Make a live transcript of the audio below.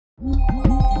The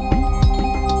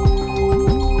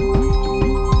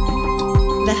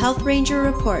Health Ranger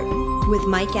Report with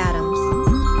Mike Adams.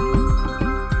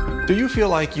 Do you feel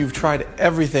like you've tried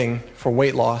everything for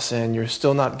weight loss and you're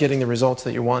still not getting the results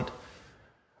that you want?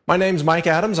 My name's Mike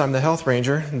Adams. I'm the Health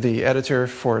Ranger, the editor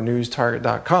for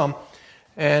NewsTarget.com.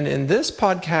 And in this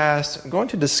podcast, I'm going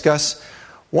to discuss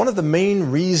one of the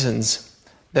main reasons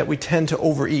that we tend to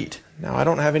overeat. Now, I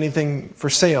don't have anything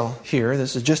for sale here.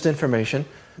 This is just information.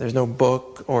 There's no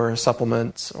book or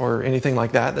supplements or anything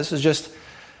like that. This is just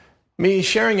me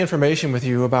sharing information with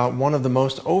you about one of the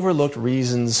most overlooked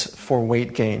reasons for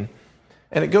weight gain.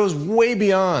 And it goes way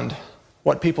beyond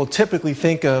what people typically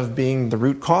think of being the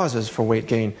root causes for weight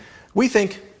gain. We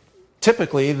think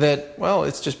typically that, well,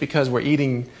 it's just because we're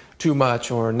eating too much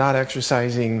or not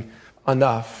exercising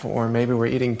enough, or maybe we're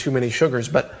eating too many sugars.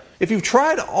 But if you've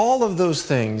tried all of those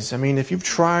things, if you've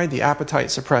tried the appetite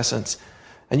suppressants,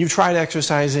 and you've tried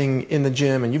exercising in the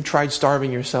gym, and you've tried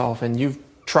starving yourself, and you've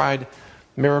tried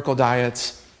miracle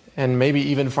diets, and maybe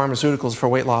even pharmaceuticals for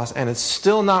weight loss, and it's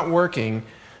still not working,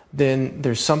 then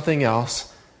there's something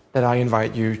else that I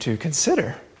invite you to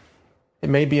consider. It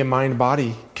may be a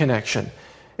mind-body connection.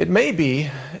 It may be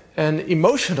an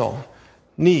emotional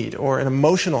need or an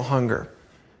emotional hunger.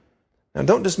 Now,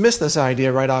 don't dismiss this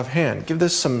idea right offhand. Give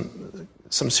this some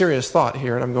serious thought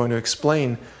here, and I'm going to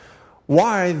explain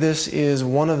why this is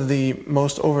one of the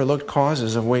most overlooked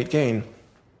causes of weight gain.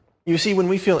 You see, when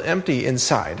we feel empty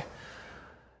inside,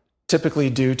 typically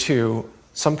due to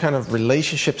some kind of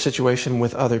relationship situation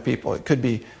with other people, it could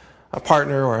be a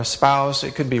partner or a spouse,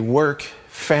 it could be work,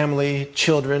 family,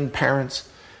 children, parents,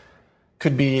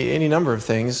 could be any number of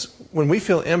things. When we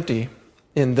feel empty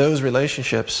in those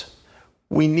relationships,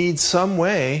 we need some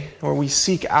way, or we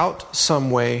seek out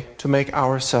some way to make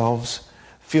ourselves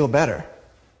feel better.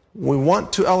 We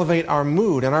want to elevate our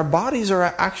mood, and our bodies are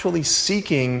actually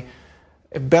seeking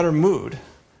a better mood.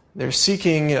 They're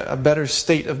seeking a better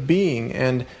state of being,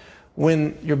 and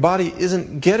when your body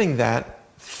isn't getting that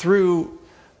through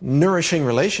nourishing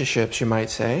relationships, you might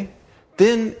say,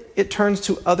 then it turns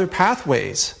to other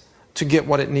pathways to get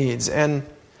what it needs, and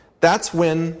that's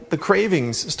when the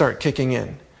cravings start kicking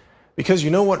in. Because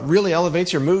you know what really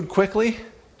elevates your mood quickly?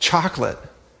 Chocolate.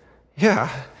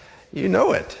 Yeah, you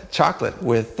know it. Chocolate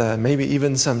with maybe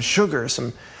even some sugar,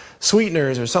 some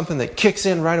sweeteners or something that kicks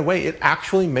in right away. It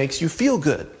actually makes you feel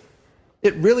good.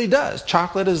 It really does.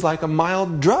 Chocolate is like a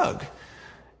mild drug.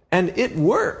 And it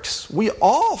works. We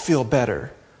all feel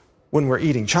better when we're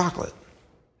eating chocolate.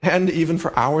 And even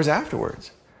for hours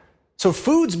afterwards. So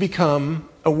foods become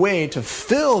a way to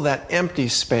fill that empty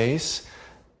space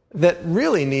that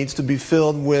really needs to be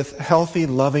filled with healthy,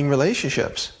 loving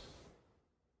relationships.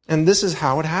 And this is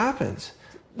how it happens.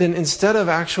 Then instead of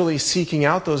actually seeking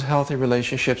out those healthy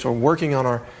relationships or working on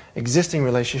our existing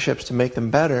relationships to make them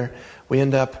better, we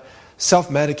end up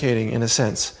self-medicating, in a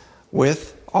sense,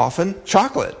 with often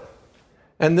chocolate.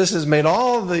 And this is made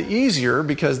all the easier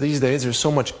because these days there's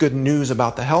so much good news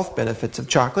about the health benefits of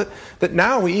chocolate that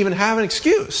now we even have an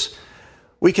excuse.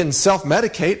 We can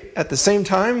self-medicate at the same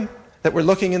time that we're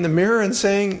looking in the mirror and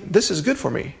saying, this is good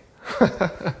for me.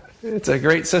 It's a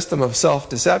great system of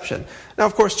self-deception. Now,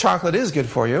 of course, chocolate is good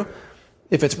for you,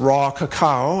 if it's raw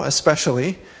cacao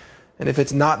especially, and if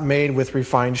it's not made with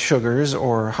refined sugars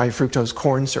or high fructose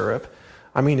corn syrup.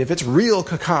 If it's real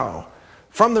cacao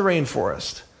from the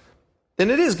rainforest,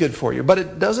 then it is good for you, but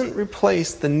it doesn't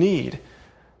replace the need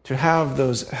to have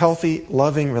those healthy,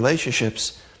 loving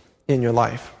relationships in your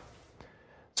life.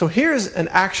 So here's an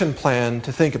action plan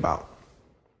to think about.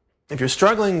 If you're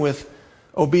struggling with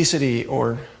obesity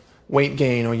or weight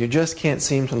gain, or you just can't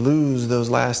seem to lose those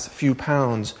last few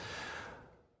pounds,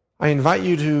 I invite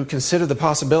you to consider the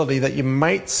possibility that you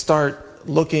might start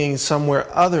looking somewhere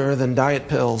other than diet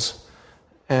pills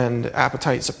and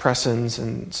appetite suppressants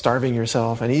and starving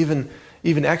yourself, and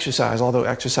even exercise, although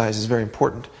exercise is a very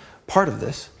important part of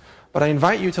this. But I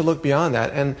invite you to look beyond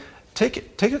that and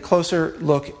take a closer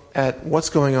look at what's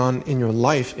going on in your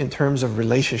life in terms of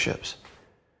relationships.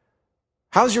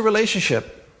 How's your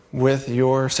relationship with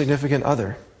your significant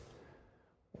other?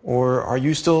 Or are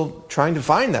you still trying to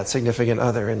find that significant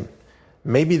other? And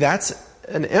maybe that's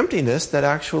an emptiness that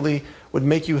actually would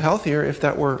make you healthier if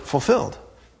that were fulfilled.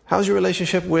 How's your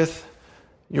relationship with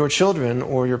your children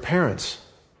or your parents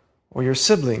or your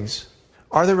siblings?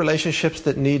 Are there relationships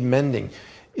that need mending?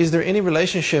 Is there any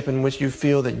relationship in which you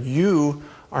feel that you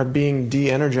are being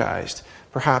de-energized?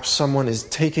 Perhaps someone is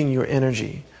taking your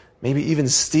energy, maybe even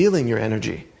stealing your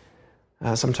energy.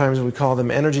 Sometimes we call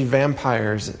them energy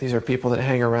vampires. These are people that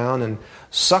hang around and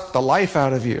suck the life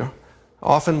out of you,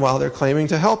 often while they're claiming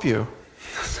to help you.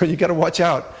 So you got to watch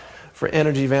out for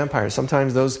energy vampires.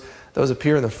 Sometimes those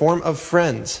appear in the form of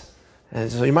friends.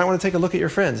 And so you might want to take a look at your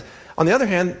friends. On the other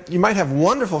hand, you might have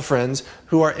wonderful friends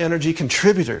who are energy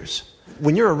contributors.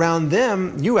 When you're around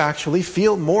them, you actually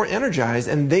feel more energized,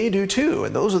 and they do too.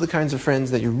 And those are the kinds of friends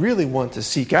that you really want to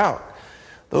seek out.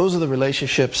 Those are the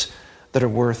relationships that are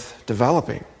worth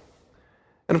developing.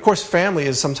 And of course, family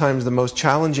is sometimes the most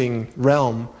challenging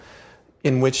realm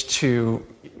in which to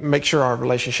make sure our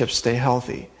relationships stay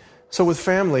healthy. So with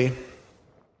family,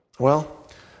 well,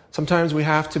 sometimes we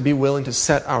have to be willing to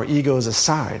set our egos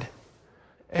aside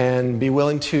and be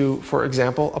willing to, for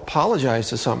example, apologize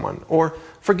to someone or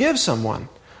forgive someone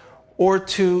or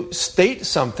to state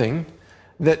something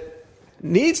that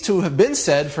needs to have been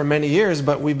said for many years,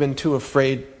 but we've been too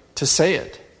afraid to say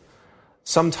it.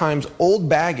 Sometimes old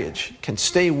baggage can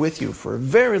stay with you for a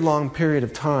very long period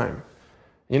of time.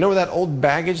 You know where that old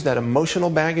baggage, that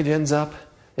emotional baggage ends up?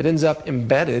 It ends up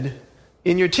embedded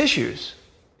in your tissues.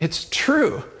 It's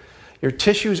true. Your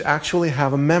tissues actually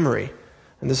have a memory.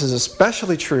 And this is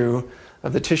especially true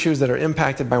of the tissues that are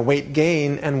impacted by weight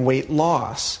gain and weight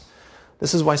loss.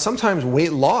 This is why sometimes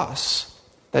weight loss,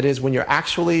 that is when you're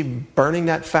actually burning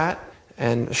that fat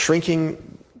and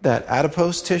shrinking that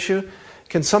adipose tissue,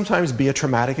 can sometimes be a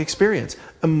traumatic experience,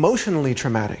 emotionally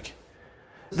traumatic.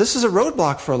 This is a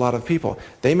roadblock for a lot of people.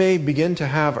 They may begin to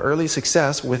have early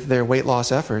success with their weight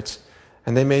loss efforts,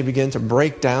 and they may begin to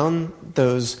break down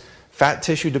those fat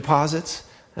tissue deposits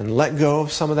and let go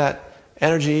of some of that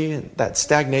energy, that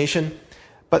stagnation.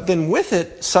 But then with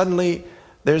it, suddenly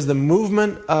there's the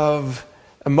movement of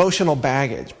emotional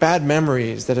baggage, bad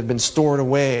memories that have been stored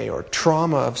away, or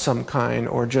trauma of some kind,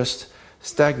 or just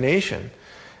stagnation.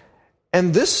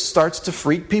 And this starts to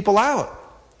freak people out.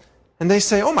 And they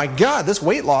say, oh my God, this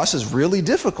weight loss is really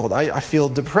difficult. I feel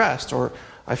depressed, or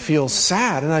I feel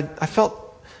sad. And I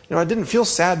felt, I didn't feel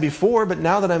sad before, but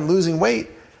now that I'm losing weight,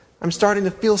 I'm starting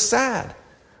to feel sad.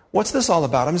 What's this all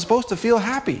about? I'm supposed to feel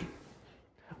happy.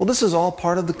 Well, this is all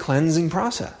part of the cleansing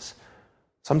process.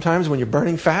 Sometimes when you're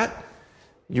burning fat,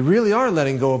 you really are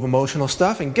letting go of emotional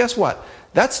stuff. And guess what?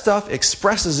 That stuff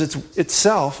expresses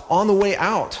itself on the way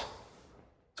out.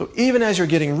 So even as you're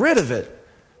getting rid of it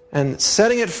and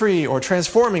setting it free or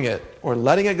transforming it or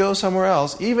letting it go somewhere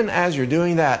else, even as you're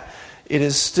doing that, it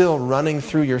is still running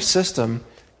through your system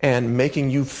and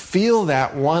making you feel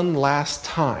that one last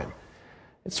time.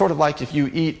 It's sort of like if you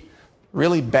eat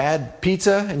really bad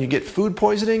pizza and you get food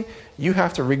poisoning, you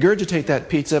have to regurgitate that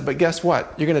pizza, but guess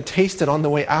what? You're going to taste it on the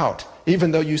way out,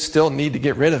 even though you still need to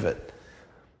get rid of it.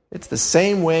 It's the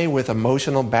same way with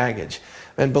emotional baggage.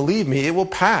 And believe me, it will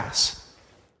pass.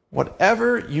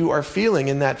 Whatever you are feeling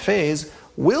in that phase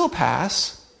will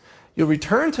pass. You'll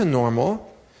return to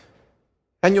normal,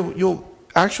 and you'll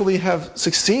actually have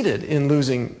succeeded in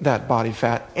losing that body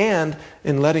fat and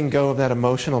in letting go of that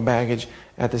emotional baggage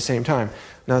at the same time.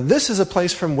 Now, this is a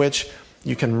place from which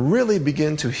you can really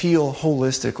begin to heal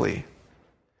holistically.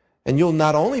 And you'll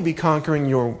not only be conquering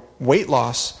your weight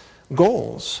loss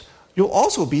goals, you'll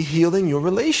also be healing your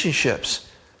relationships,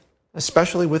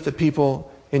 especially with the people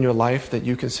in your life that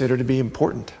you consider to be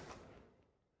important.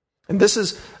 And this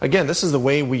is the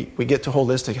way we get to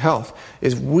holistic health,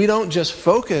 is we don't just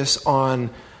focus on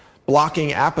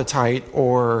blocking appetite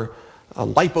or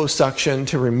liposuction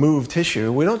to remove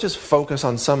tissue. We don't just focus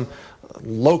on some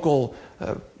local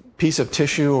piece of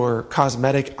tissue or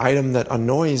cosmetic item that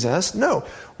annoys us. No,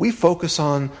 we focus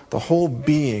on the whole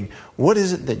being. What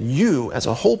is it that you, as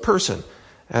a whole person,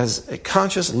 as a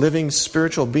conscious, living,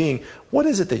 spiritual being, what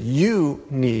is it that you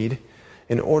need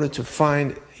in order to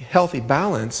find healthy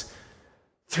balance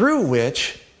through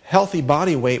which healthy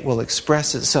body weight will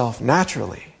express itself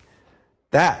naturally?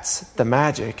 That's the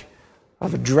magic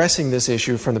of addressing this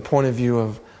issue from the point of view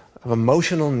of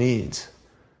emotional needs.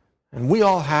 And we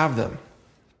all have them.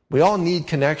 We all need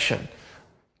connection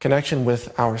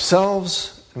with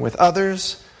ourselves and with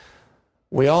others.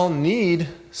 We all need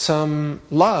some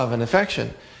love and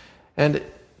affection. And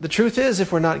the truth is,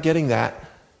 if we're not getting that,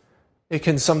 it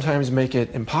can sometimes make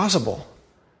it impossible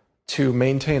to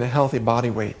maintain a healthy body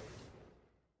weight.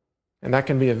 And that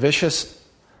can be a vicious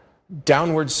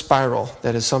downward spiral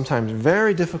that is sometimes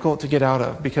very difficult to get out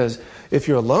of, because if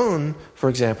you're alone, for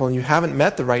example, and you haven't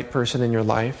met the right person in your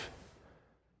life,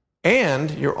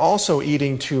 and you're also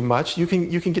eating too much, you can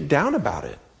get down about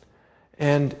it.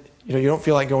 And you don't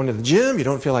feel like going to the gym, you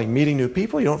don't feel like meeting new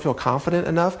people, you don't feel confident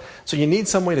enough. So you need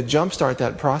some way to jumpstart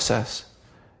that process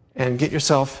and get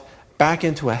yourself back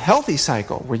into a healthy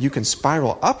cycle where you can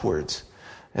spiral upwards.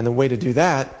 And the way to do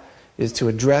that is to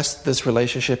address this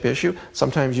relationship issue.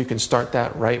 Sometimes you can start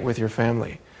that right with your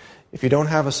family. If you don't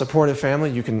have a supportive family,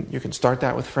 you can start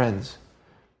that with friends.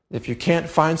 If you can't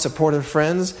find supportive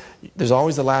friends, there's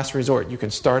always the last resort. You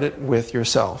can start it with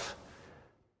yourself.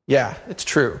 Yeah, it's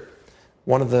true.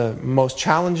 One of the most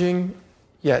challenging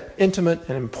yet intimate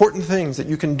and important things that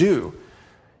you can do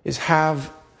is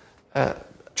have a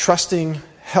trusting,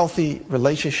 healthy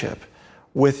relationship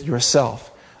with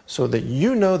yourself so that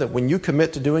you know that when you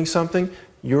commit to doing something,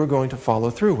 you're going to follow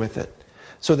through with it.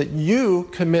 So that you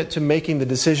commit to making the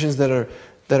decisions that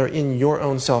are in your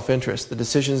own self-interest, the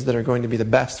decisions that are going to be the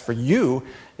best for you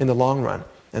in the long run.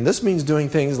 And this means doing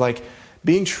things like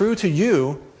being true to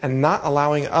you and not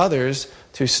allowing others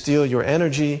to steal your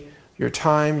energy, your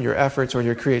time, your efforts, or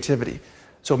your creativity.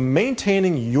 So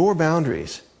maintaining your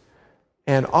boundaries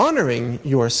and honoring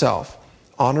yourself,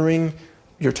 honoring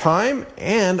your time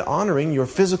and honoring your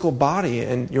physical body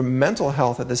and your mental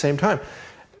health at the same time.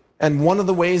 And one of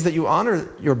the ways that you honor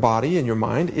your body and your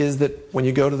mind is that when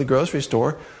you go to the grocery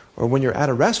store or when you're at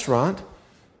a restaurant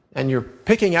and you're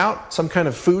picking out some kind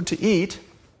of food to eat,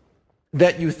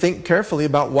 that you think carefully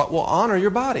about what will honor your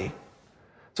body.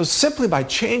 So simply by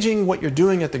changing what you're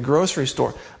doing at the grocery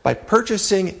store, by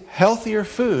purchasing healthier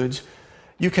foods,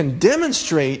 you can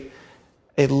demonstrate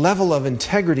a level of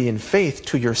integrity and faith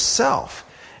to yourself.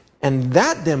 And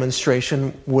that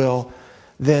demonstration will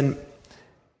then,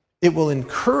 it will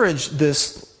encourage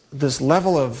this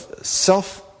level of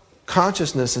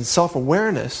self-consciousness and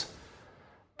self-awareness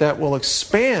that will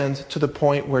expand to the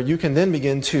point where you can then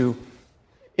begin to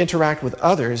interact with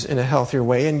others in a healthier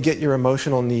way and get your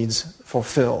emotional needs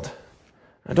fulfilled.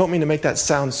 I don't mean to make that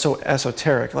sound so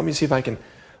esoteric. Let me see if I can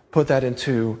put that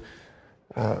into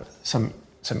some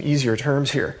easier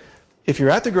terms here. If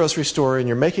you're at the grocery store and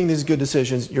you're making these good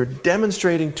decisions, you're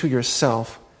demonstrating to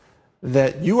yourself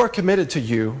that you are committed to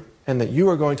you and that you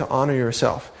are going to honor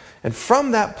yourself. And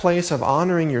from that place of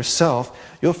honoring yourself,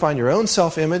 you'll find your own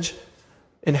self-image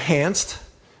enhanced.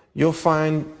 You'll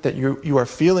find that you are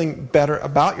feeling better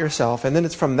about yourself. And then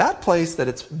it's from that place that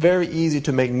it's very easy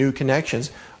to make new connections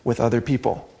with other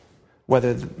people.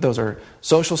 Whether those are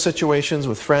social situations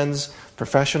with friends,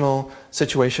 professional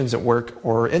situations at work,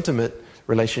 or intimate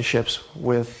relationships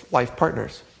with life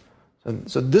partners.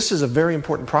 So this is a very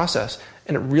important process,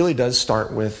 and it really does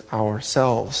start with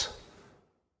ourselves.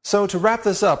 So to wrap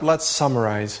this up, let's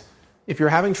summarize. If you're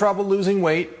having trouble losing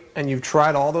weight, and you've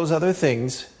tried all those other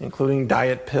things, including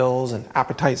diet pills and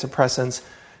appetite suppressants,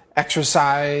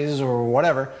 exercise, or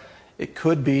whatever, it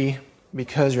could be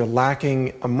because you're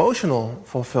lacking emotional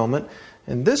fulfillment,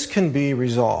 and this can be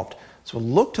resolved. So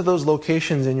look to those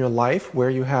locations in your life where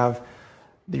you have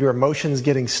your emotions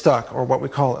getting stuck, or what we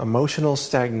call emotional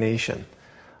stagnation.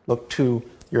 Look to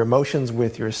your emotions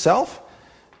with yourself,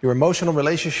 your emotional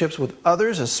relationships with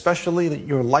others, especially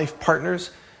your life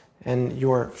partners and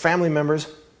your family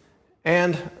members,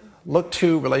 and look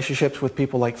to relationships with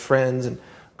people like friends and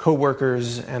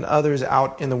co-workers and others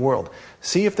out in the world.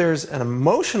 See if there's an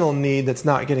emotional need that's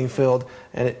not getting filled,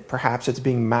 and perhaps it's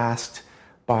being masked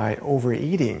by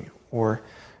overeating or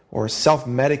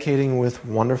self-medicating with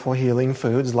wonderful healing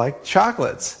foods like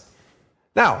chocolates.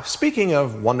 Now, speaking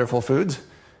of wonderful foods,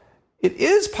 it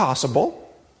is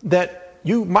possible that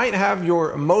you might have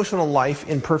your emotional life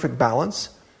in perfect balance.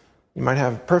 You might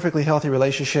have perfectly healthy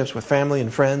relationships with family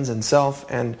and friends and self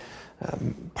and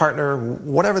partner,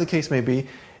 whatever the case may be,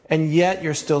 and yet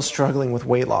you're still struggling with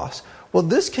weight loss. Well,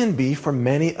 this can be for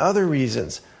many other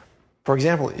reasons. For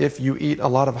example, if you eat a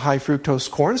lot of high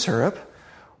fructose corn syrup,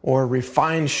 or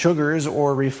refined sugars,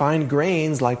 or refined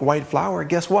grains like white flour,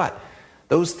 guess what?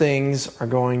 Those things are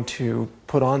going to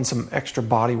put on some extra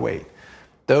body weight.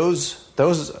 Those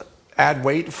add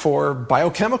weight for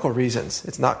biochemical reasons.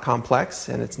 It's not complex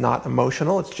and it's not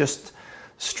emotional. It's just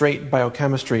straight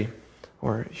biochemistry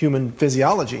or human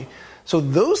physiology. So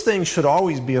those things should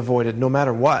always be avoided no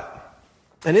matter what.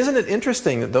 And isn't it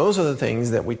interesting that those are the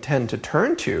things that we tend to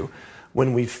turn to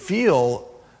when we feel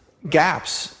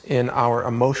gaps in our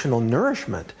emotional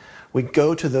nourishment? We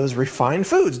go to those refined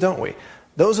foods, don't we?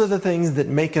 Those are the things that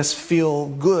make us feel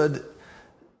good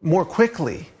more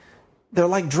quickly. They're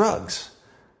like drugs.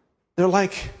 They're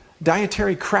like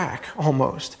dietary crack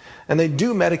almost. And they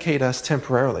do medicate us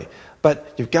temporarily.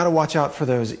 But you've got to watch out for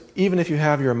those. Even if you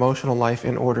have your emotional life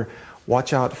in order,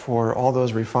 watch out for all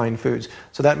those refined foods.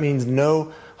 So that means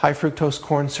no high fructose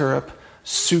corn syrup,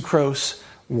 sucrose,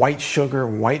 white sugar,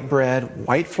 white bread,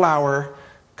 white flour.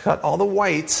 Cut all the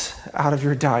whites out of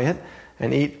your diet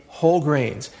and eat whole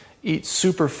grains. Eat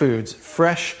superfoods,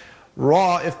 fresh,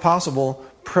 raw, if possible,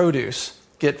 produce.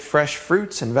 Get fresh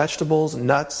fruits and vegetables,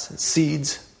 nuts, and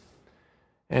seeds.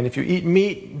 And if you eat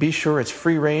meat, be sure it's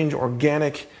free-range,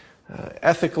 organic,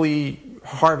 ethically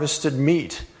harvested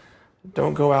meat.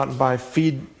 Don't go out and buy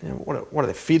what are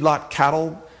they, feedlot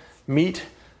cattle meat.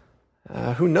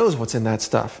 Who knows what's in that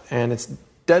stuff? And it's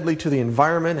deadly to the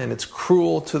environment, and it's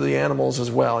cruel to the animals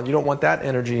as well. And you don't want that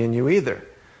energy in you either.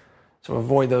 So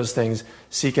avoid those things.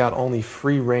 Seek out only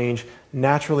free-range,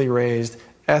 naturally raised,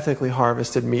 ethically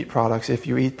harvested meat products if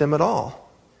you eat them at all.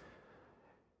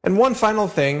 And one final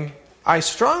thing, I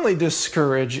strongly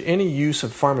discourage any use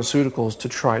of pharmaceuticals to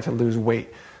try to lose weight.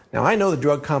 Now, I know the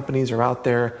drug companies are out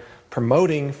there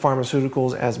promoting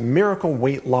pharmaceuticals as miracle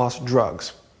weight loss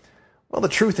drugs. Well, the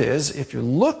truth is, if you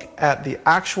look at the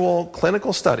actual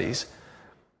clinical studies,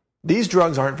 these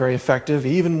drugs aren't very effective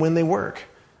even when they work.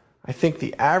 I think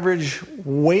the average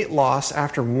weight loss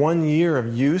after 1 year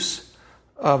of use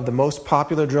of the most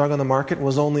popular drug on the market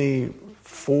was only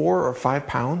 4 or 5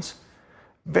 pounds.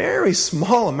 Very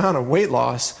small amount of weight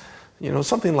loss,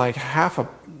 something like half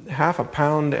a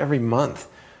pound every month.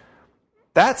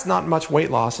 That's not much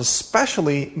weight loss,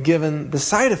 especially given the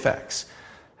side effects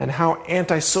and how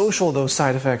antisocial those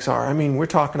side effects are. I mean, we're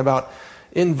talking about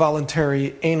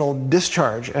involuntary anal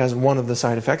discharge as one of the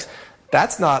side effects.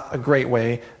 That's not a great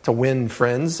way to win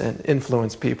friends and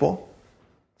influence people.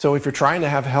 So if you're trying to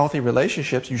have healthy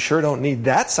relationships, you sure don't need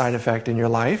that side effect in your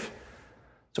life.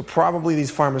 So probably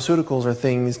these pharmaceuticals are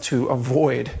things to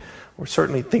avoid, or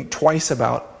certainly think twice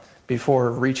about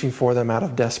before reaching for them out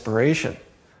of desperation.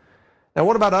 Now,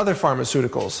 what about other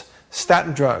pharmaceuticals?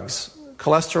 Statin drugs,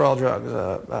 cholesterol drugs,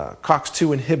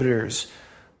 COX-2 inhibitors,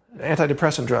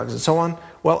 antidepressant drugs, and so on.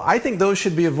 Well, I think those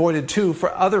should be avoided too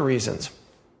for other reasons.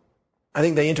 I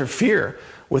think they interfere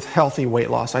with healthy weight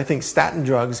loss. I think statin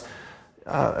drugs,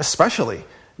 especially,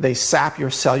 they sap your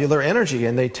cellular energy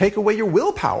and they take away your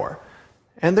willpower.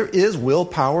 And there is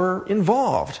willpower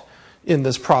involved in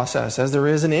this process, as there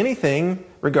is in anything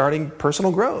regarding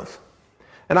personal growth.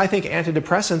 And I think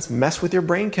antidepressants mess with your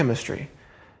brain chemistry.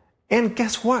 And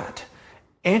guess what?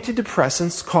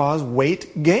 Antidepressants cause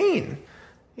weight gain.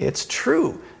 It's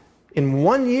true. In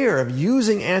 1 year of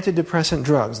using antidepressant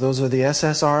drugs, those are the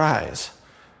SSRIs,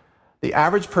 the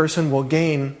average person will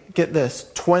gain, get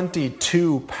this,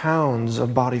 22 pounds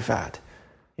of body fat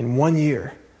in 1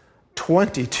 year.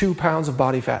 22 pounds of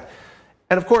body fat.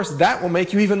 And of course, that will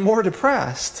make you even more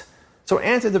depressed. So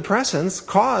antidepressants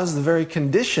cause the very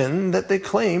condition that they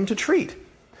claim to treat.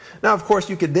 Now, of course,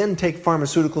 you could then take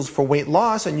pharmaceuticals for weight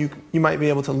loss, and you might be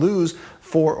able to lose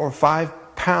 4 or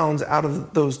 5 pounds out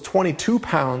of those 22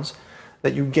 pounds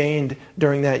that you gained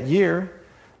during that year.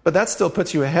 But that still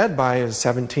puts you ahead by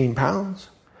 17 pounds.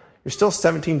 You're still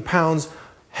 17 pounds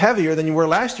heavier than you were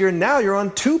last year. Now you're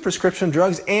on 2 prescription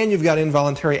drugs and you've got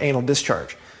involuntary anal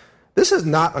discharge. This is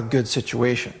not a good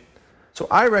situation. So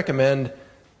I recommend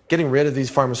getting rid of these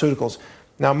pharmaceuticals.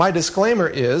 Now, my disclaimer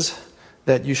is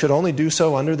that you should only do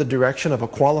so under the direction of a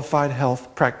qualified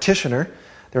health practitioner.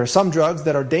 There are some drugs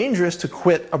that are dangerous to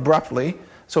quit abruptly,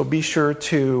 so be sure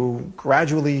to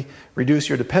gradually reduce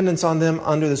your dependence on them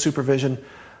under the supervision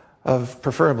of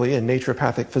preferably a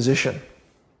naturopathic physician.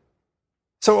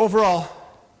 So overall,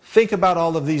 think about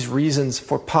all of these reasons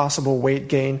for possible weight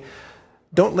gain.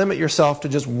 Don't limit yourself to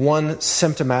just one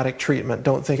symptomatic treatment.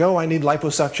 Don't think, I need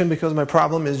liposuction because my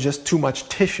problem is just too much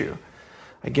tissue.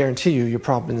 I guarantee you, your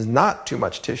problem is not too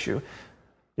much tissue.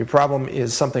 Your problem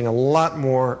is something a lot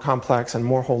more complex and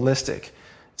more holistic.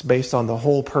 It's based on the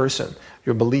whole person,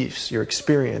 your beliefs, your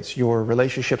experience, your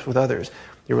relationships with others,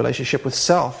 your relationship with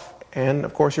self, and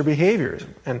of course your behaviors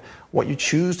and what you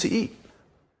choose to eat.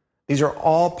 These are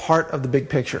all part of the big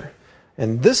picture.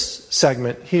 And this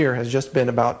segment here has just been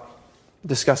about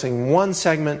discussing one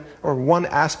segment or one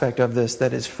aspect of this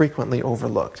that is frequently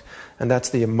overlooked, and that's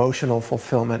the emotional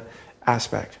fulfillment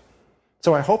aspect.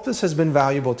 So I hope this has been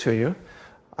valuable to you.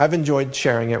 I've enjoyed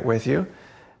sharing it with you.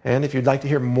 And if you'd like to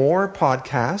hear more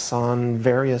podcasts on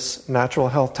various natural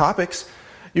health topics,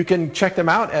 you can check them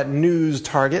out at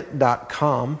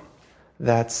newstarget.com.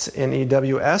 That's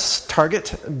NEWS,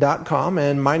 target.com.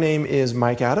 And my name is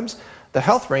Mike Adams, the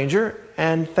Health Ranger,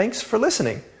 and thanks for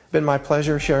listening. It's been my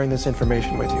pleasure sharing this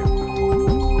information with you.